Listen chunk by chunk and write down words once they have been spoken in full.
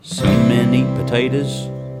potatoes.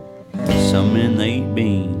 Some men they eat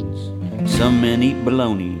beans. Some men eat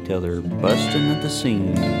bologna till they're busting at the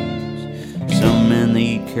seams. Some men they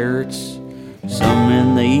eat carrots. Some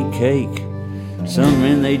men they eat cake. Some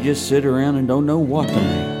men they just sit around and don't know what to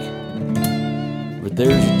make. But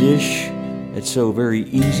there's a dish that's so very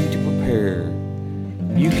easy to prepare.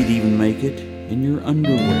 You could even make it in your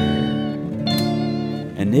underwear.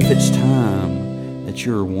 And if it's time that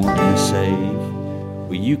you're wanting to save,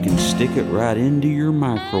 well, you can stick it right into your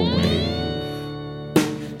microwave.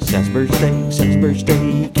 Salisbury steak, Salisbury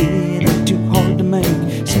steak, it ain't too hard to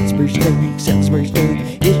make. Salisbury steak, Salisbury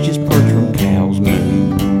steak, it's just parts from cow's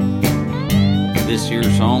moo. This here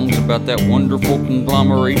song's about that wonderful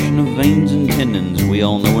conglomeration of veins and tendons we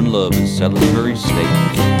all know and love as Salisbury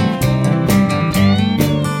steak.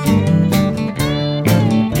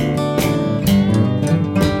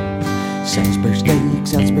 Salisbury steak,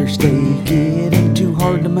 Salisbury steak, it ain't too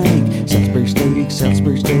hard to make. Salisbury steak,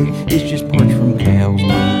 Salisbury steak, it's just parts from cow's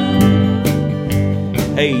moo.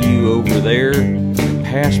 Hey, you over there,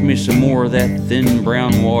 pass me some more of that thin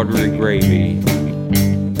brown watery gravy.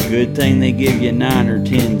 Good thing they give you 9 or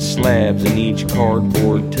 10 slabs in each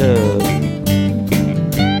cardboard tub.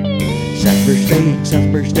 Salisbury steak,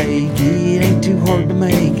 Salisbury steak, it ain't too hard to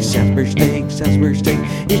make. Salisbury steak, Salisbury steak,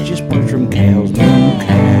 it's just parts from cow's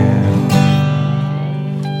moo.